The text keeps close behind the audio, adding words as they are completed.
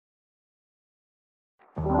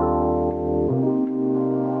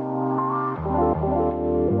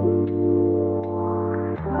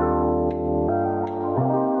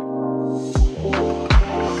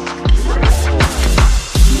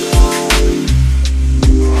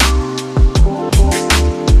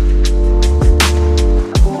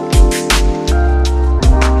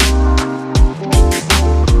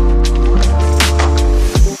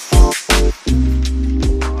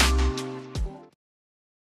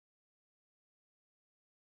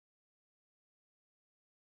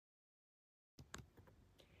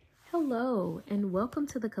Hello, and welcome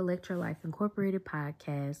to the Collect Your Life Incorporated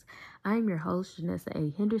podcast. I'm your host, Janessa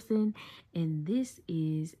A. Henderson, and this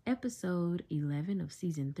is episode 11 of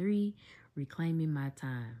season 3, Reclaiming My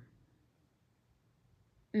Time.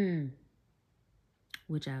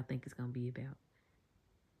 Which I think is going to be about.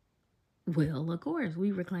 Well, of course,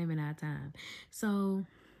 we reclaiming our time. So,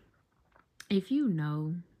 if you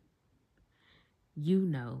know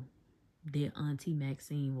that Auntie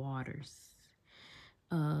Maxine Waters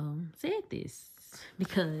said this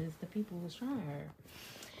because the people was trying her.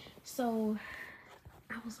 So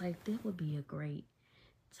I was like, that would be a great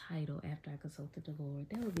title after I consulted the Lord.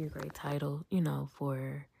 That would be a great title,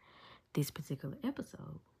 for this particular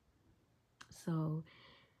episode. So,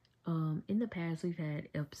 in the past, we've had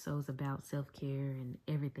episodes about self-care and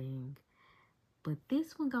everything, but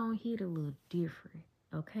this one gonna hit a little different,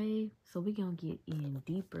 okay? So we're gonna get in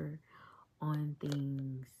deeper on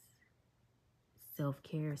things,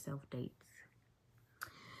 self-care, self-dates.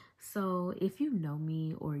 So if you know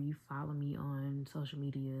me or you follow me on social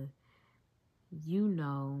media, you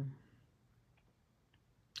know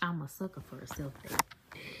I'm a sucker for a self-date.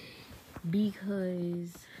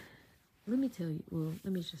 Because let me tell you,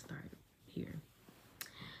 let me just start here.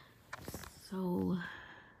 So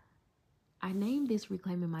I named this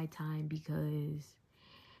Reclaiming My Time because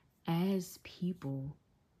as people,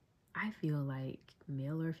 I feel like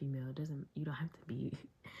male or female, you don't have to be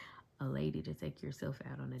a lady to take yourself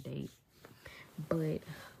out on a date. But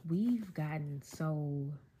we've gotten so,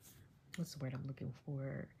 what's the word I'm looking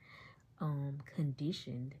for?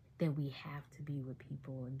 Conditioned that we have to be with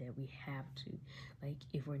people and that we have to, like,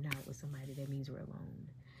 if we're not with somebody, that means we're alone.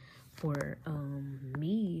 For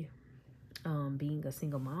me, being a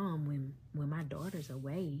single mom, when my daughter's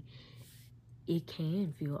away, it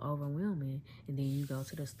can feel overwhelming. And then you go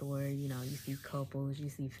to the store, you see couples, you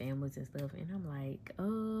see families and stuff, and I'm like,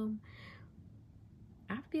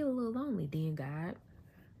 I feel a little lonely. Then God,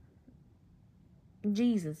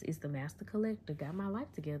 Jesus is the master collector, got my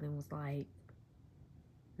life together and was like,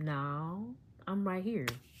 no, I'm right here.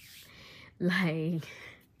 Like,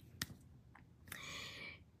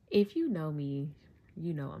 if you know me,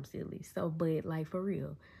 you know I'm silly. So, but like, for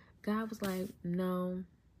real, God was like, no,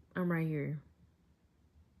 I'm right here.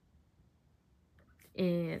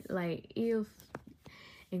 And like,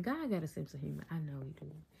 and God got a sense of humor. I know he do.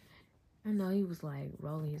 I know he was like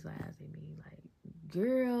rolling his eyes at me like,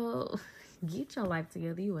 girl, get your life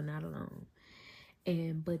together. You are not alone.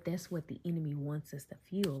 But that's what the enemy wants us to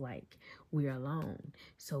feel, like we're alone,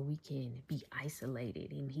 so we can be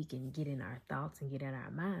isolated and he can get in our thoughts and get in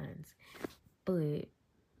our minds. But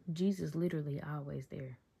Jesus literally always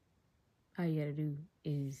there. All you gotta do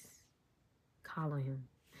is call on him.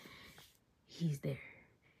 He's there.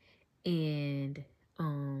 And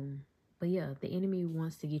but yeah, the enemy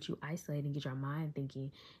wants to get you isolated and get your mind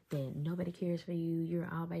thinking that nobody cares for you, you're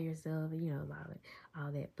all by yourself,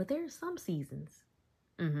 all that. But there are some seasons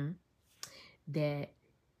that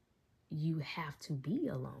you have to be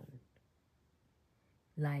alone.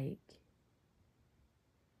 Like,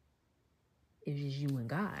 it's just you and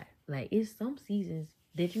God. Like, it's some seasons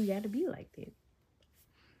that you got to be like that.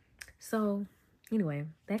 So anyway,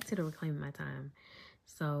 back to the reclaiming my time.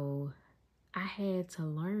 So I had to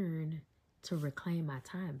learn to reclaim my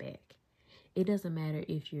time back. It doesn't matter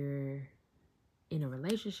if you're in a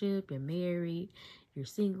relationship, you're married, you're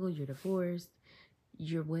single, you're divorced,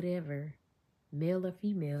 you're whatever, male or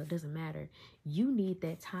female, it doesn't matter. You need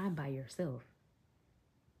that time by yourself.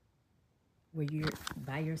 Where you're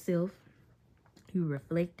by yourself, you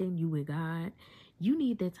reflecting, you with God. You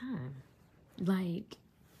need that time. Like,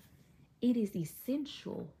 it is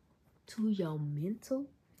essential to your mental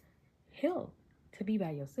health to be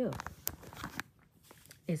by yourself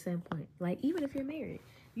at some point. Like, even if you're married,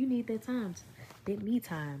 you need that time, that me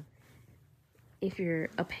time. If you're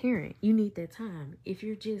a parent, you need that time. If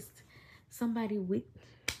you're just somebody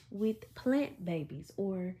with plant babies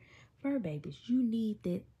or fur babies, you need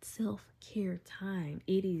that self-care time.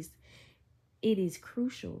 It is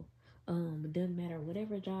crucial. It doesn't matter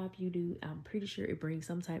whatever job you do, I'm pretty sure it brings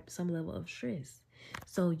some level of stress.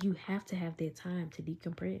 So you have to have that time to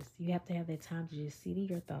decompress. You have to have that time to just sit in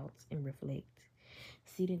your thoughts and reflect.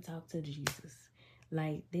 Sit and talk to Jesus.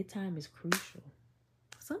 Like, that time is crucial.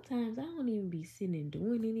 Sometimes I don't even be sitting and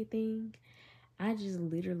doing anything. I just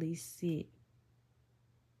literally sit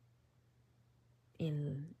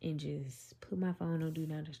and just put my phone on do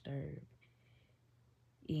not disturb.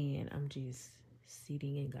 And I'm just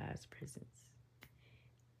sitting in God's presence.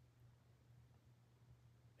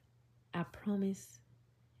 I promise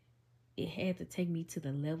it had to take me to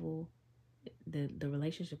the level, the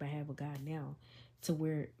relationship I have with God now, to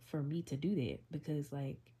where for me to do that, because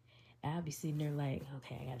like I'll be sitting there like,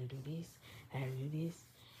 okay, I gotta do this, I gotta do this.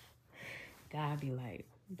 God be like,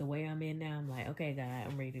 the way I'm in now, I'm like, okay,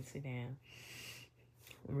 God, I'm ready to sit down.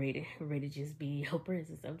 I'm ready to just be in your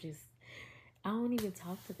presence. I don't even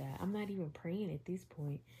talk to God. I'm not even praying at this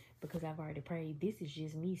point because I've already prayed. This is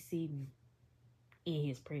just me sitting in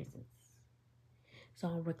his presence. So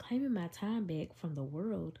I'm reclaiming my time back from the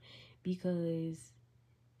world because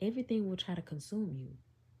everything will try to consume you.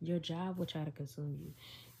 Your job will try to consume you.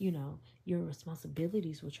 You know, your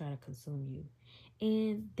responsibilities will try to consume you.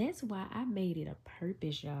 And that's why I made it a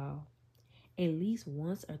purpose, y'all. At least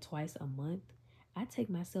once or twice a month, I take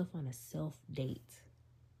myself on a self date.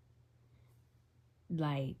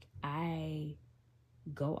 Like, I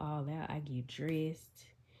go all out. I get dressed.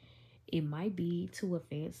 It might be to a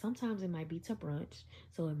fancy. Sometimes it might be to brunch,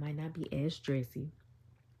 so it might not be as dressy.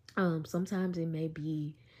 Sometimes it may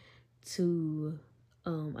be to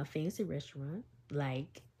a fancy restaurant,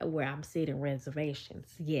 like where I'm setting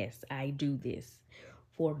reservations. Yes, I do this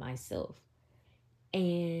for myself.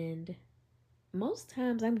 And most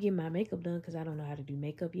times I'm getting my makeup done because I don't know how to do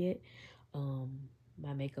makeup yet. Um,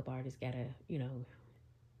 my makeup artist gotta,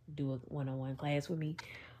 do a one-on-one class with me.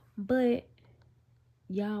 But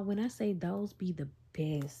y'all, when I say those be the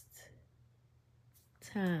best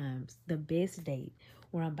times, the best date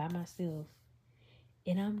where I'm by myself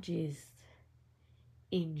and I'm just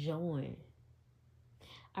enjoying.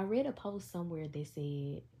 I read a post somewhere that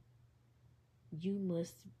said you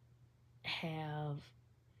must have,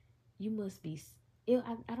 you must be,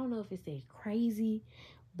 I don't know if it said crazy,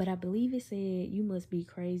 but I believe it said you must be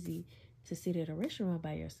crazy to sit at a restaurant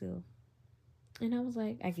by yourself. And I was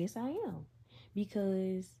like, I guess I am.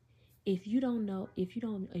 Because if you don't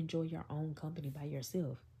enjoy your own company by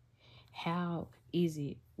yourself, how is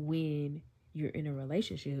it when you're in a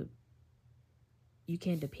relationship you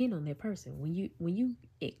can't depend on that person? When you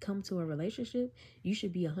come to a relationship, you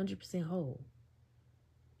should be 100% whole.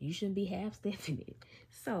 You shouldn't be half stepping it.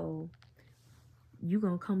 So you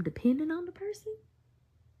gonna come dependent on the person?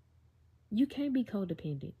 You can't be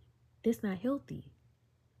codependent. That's not healthy.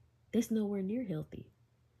 That's nowhere near healthy.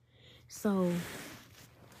 So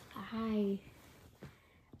I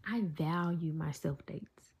I value my self dates.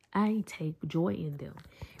 I take joy in them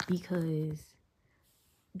because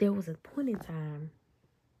there was a point in time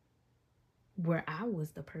where I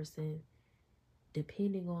was the person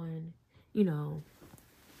depending on, you know,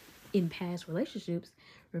 in past relationships,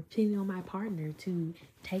 depending on my partner to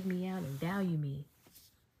take me out and value me.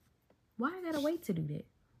 Why I gotta wait to do that?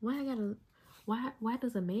 Why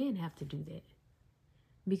does a man have to do that?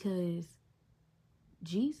 Because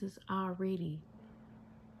Jesus already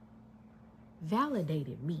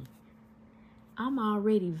validated me. I'm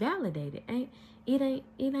already validated. It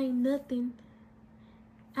ain't nothing.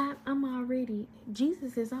 I'm already,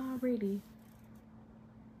 Jesus has already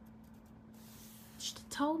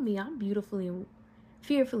told me I'm beautifully and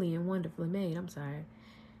fearfully and wonderfully made. I'm sorry.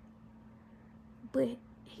 But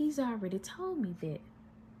he's already told me that.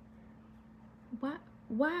 Why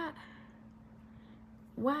why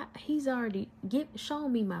why he's already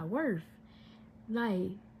shown me my worth.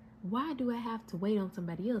 Like, why do I have to wait on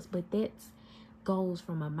somebody else? But that goes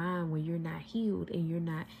from a mind where you're not healed and you're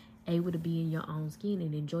not able to be in your own skin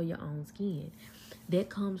and enjoy your own skin. That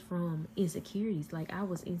comes from insecurities. Like, I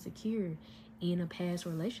was insecure in a past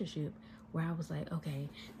relationship where I was like, okay,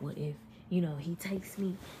 well, if he takes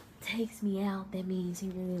me out, that means he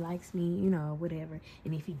really likes me, whatever.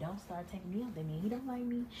 And if he don't start taking me out, that means he don't like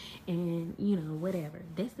me, and whatever.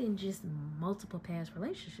 That's in just multiple past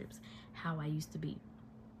relationships how I used to be.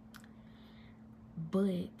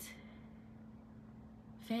 But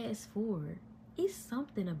fast forward, it's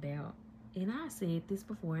something about, and I said this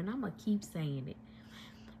before and I'm gonna keep saying it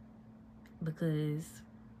because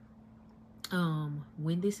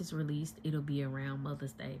when this is released, it'll be around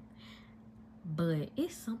Mother's Day. But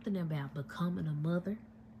it's something about becoming a mother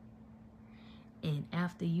and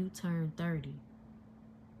after you turn 30.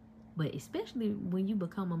 But especially when you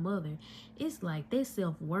become a mother, it's like that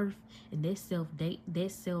self-worth and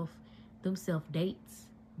that them self-dates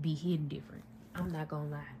be hidden different. I'm not gonna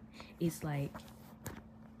lie. It's like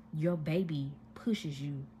your baby pushes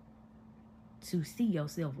you to see your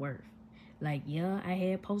self-worth. Like, yeah, I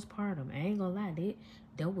had postpartum. I ain't gonna lie,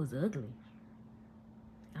 that was ugly.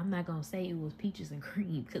 I'm not gonna say it was peaches and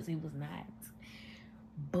cream because it was not.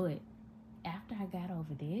 But after I got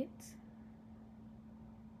over that,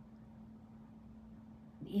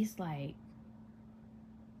 it's like,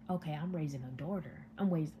 okay, I'm raising a daughter. I'm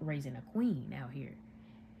raising a queen out here.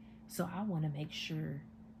 So I want to make sure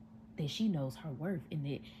that she knows her worth,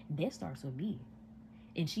 and that starts with me.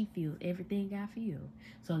 and she feels everything I feel.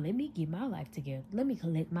 So let me get my life together. Let me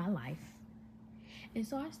collect my life. And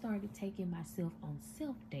so I started taking myself on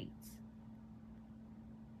self dates.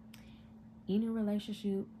 In a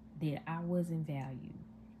relationship that I wasn't valued,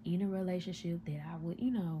 in a relationship that I would,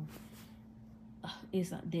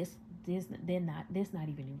 it's this they're not that's not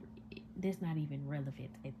even relevant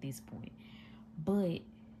at this point. But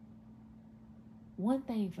one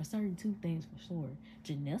thing for certain, two things for sure,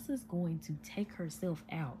 Janessa's going to take herself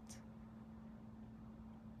out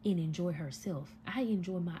and enjoy herself. I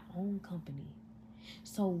enjoy my own company.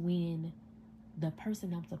 So when the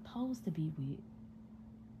person I'm supposed to be with,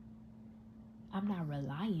 I'm not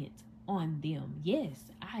reliant on them. Yes,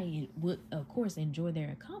 I would, of course, enjoy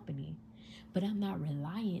their company, but I'm not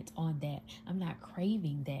reliant on that. I'm not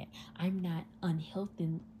craving that. I'm not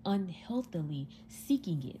unhealthily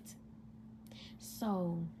seeking it.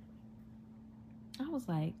 So I was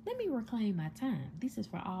like, let me reclaim my time. This is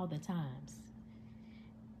for all the times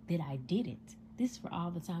that I didn't. This is for all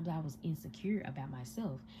the times I was insecure about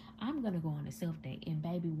myself. I'm going to go on a self date. And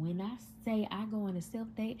baby, when I say I go on a self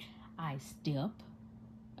date, I step,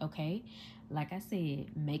 okay? Like I said,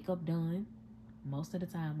 makeup done. Most of the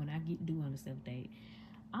time when I get due on a self date,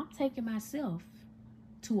 I'm taking myself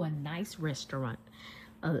to a nice restaurant.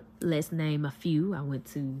 Let's name a few. I went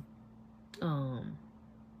to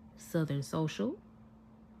Southern Social.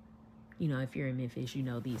 You know, if you're in Memphis, you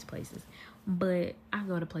know these places. But I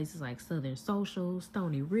go to places like Southern Social,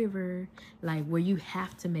 Stony River, like where you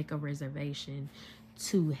have to make a reservation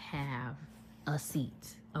to have a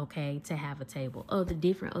seat, okay, to have a table. Other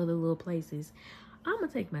little places, I'm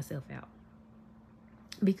gonna take myself out,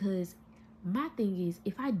 because my thing is,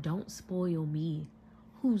 if I don't spoil me,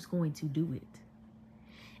 who's going to do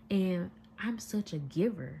it? And I'm such a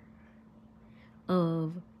giver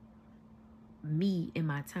of me and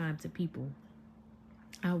my time to people.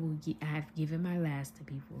 I have given my last to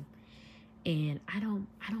people, and I don't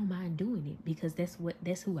mind doing it, because that's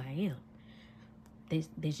who I am.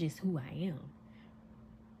 That's just who I am.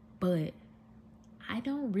 But I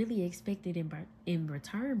don't really expect it in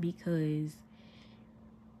return, because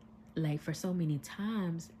like for so many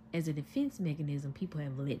times, as a defense mechanism, people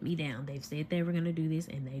have let me down. They've said they were going to do this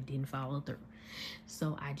and they didn't follow through.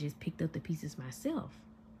 So I just picked up the pieces myself.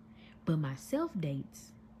 But my self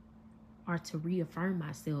dates are to reaffirm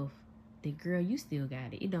myself that, girl, you still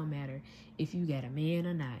got it. It don't matter if you got a man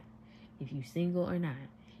or not, if you single or not,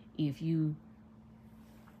 if you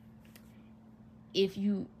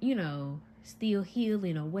still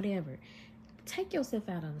healing or whatever. Take yourself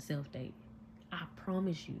out on a self date. I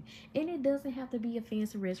promise you. And it doesn't have to be a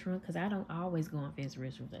fancy restaurant, because I don't always go on fancy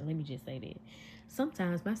restaurants. Let me just say that.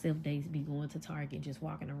 Sometimes my self dates be going to Target, just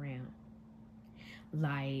walking around.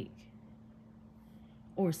 Like,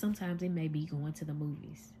 or sometimes it may be going to the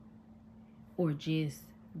movies, or just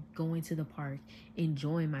going to the park,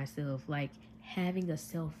 enjoying myself, like having a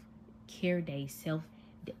self-care day,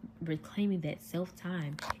 reclaiming that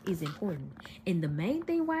self-time is important. And the main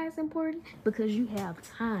thing why it's important, because you have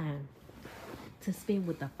time to spend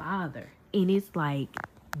with the Father, and it's like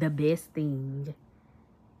the best thing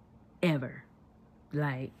ever.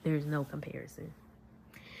 Like, there's no comparison.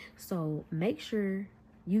 So make sure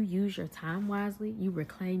you use your time wisely. You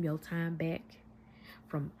reclaim your time back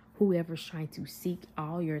from whoever's trying to seek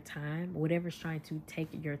all your time, whatever's trying to take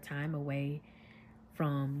your time away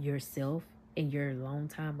from yourself and your alone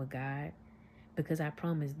time with God. Because I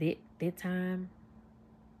promise that time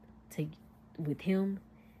with Him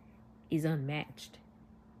is unmatched.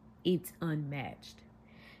 It's unmatched.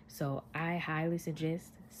 So I highly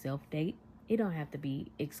suggest self-date. It don't have to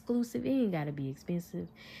be exclusive. It ain't got to be expensive.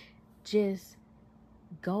 Just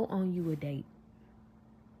go on you a date.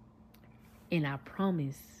 And I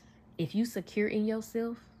promise, if you secure in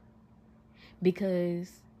yourself,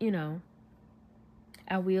 because,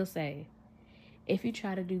 I will say, if you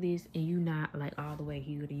try to do this and you not like all the way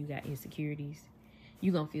healed and you got insecurities,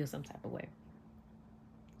 you gonna feel some type of way.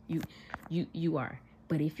 You are.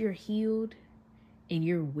 But if you're healed and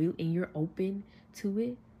you're open to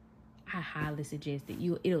it, I highly suggest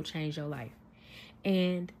that it'll change your life.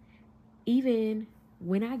 And even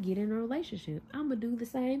when I get in a relationship, I'm gonna do the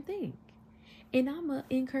same thing. And I'm gonna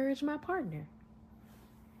encourage my partner.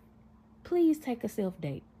 Please take a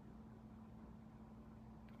self-date.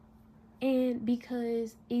 And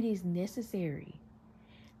because it is necessary.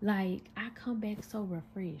 Like, I come back so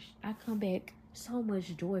refreshed. I come back so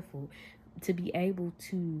much joyful to be able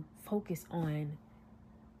to focus on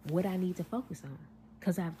what I need to focus on.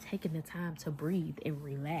 Because I've taken the time to breathe and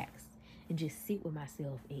relax and just sit with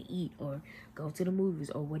myself and eat or go to the movies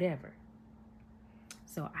or whatever.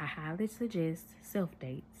 So I highly suggest self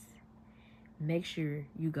dates. Make sure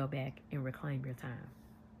you go back and reclaim your time.